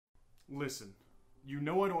Listen, you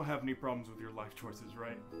know I don't have any problems with your life choices,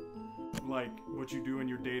 right? Like what you do in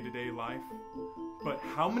your day-to-day life. But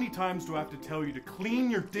how many times do I have to tell you to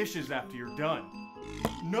clean your dishes after you're done?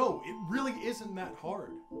 No, it really isn't that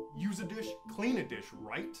hard. Use a dish, clean a dish,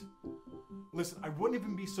 right? Listen, I wouldn't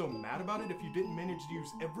even be so mad about it if you didn't manage to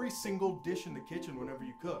use every single dish in the kitchen whenever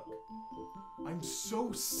you cook. I'm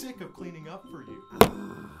so sick of cleaning up for you.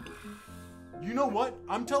 You know what?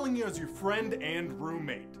 I'm telling you as your friend and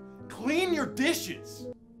roommate. Clean your dishes!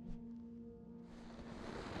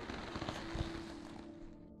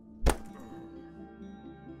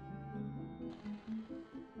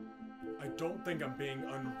 I don't think I'm being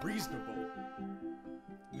unreasonable.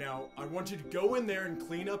 Now, I want you to go in there and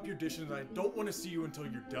clean up your dishes, and I don't want to see you until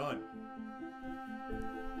you're done.